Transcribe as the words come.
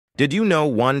Did you know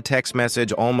one text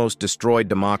message almost destroyed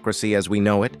democracy as we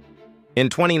know it? In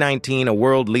 2019, a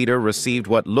world leader received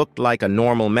what looked like a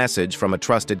normal message from a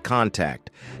trusted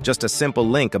contact, just a simple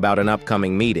link about an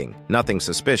upcoming meeting, nothing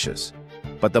suspicious.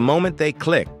 But the moment they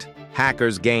clicked,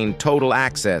 hackers gained total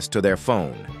access to their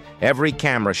phone. Every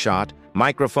camera shot,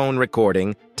 microphone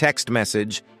recording, text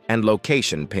message, and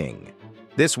location ping.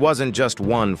 This wasn't just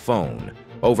one phone.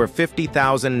 Over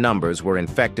 50,000 numbers were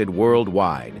infected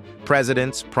worldwide.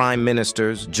 Presidents, prime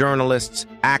ministers, journalists,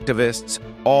 activists,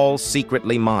 all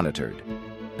secretly monitored.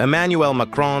 Emmanuel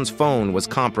Macron's phone was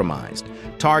compromised.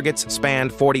 Targets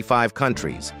spanned 45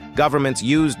 countries. Governments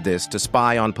used this to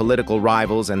spy on political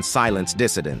rivals and silence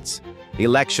dissidents.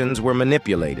 Elections were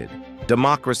manipulated.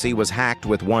 Democracy was hacked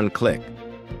with one click.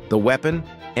 The weapon?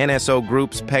 NSO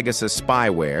Group's Pegasus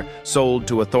spyware, sold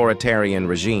to authoritarian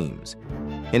regimes.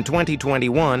 In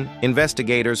 2021,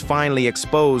 investigators finally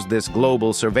exposed this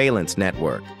global surveillance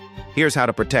network. Here's how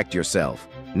to protect yourself.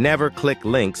 Never click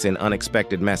links in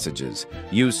unexpected messages.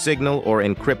 Use Signal or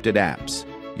encrypted apps.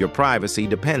 Your privacy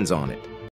depends on it.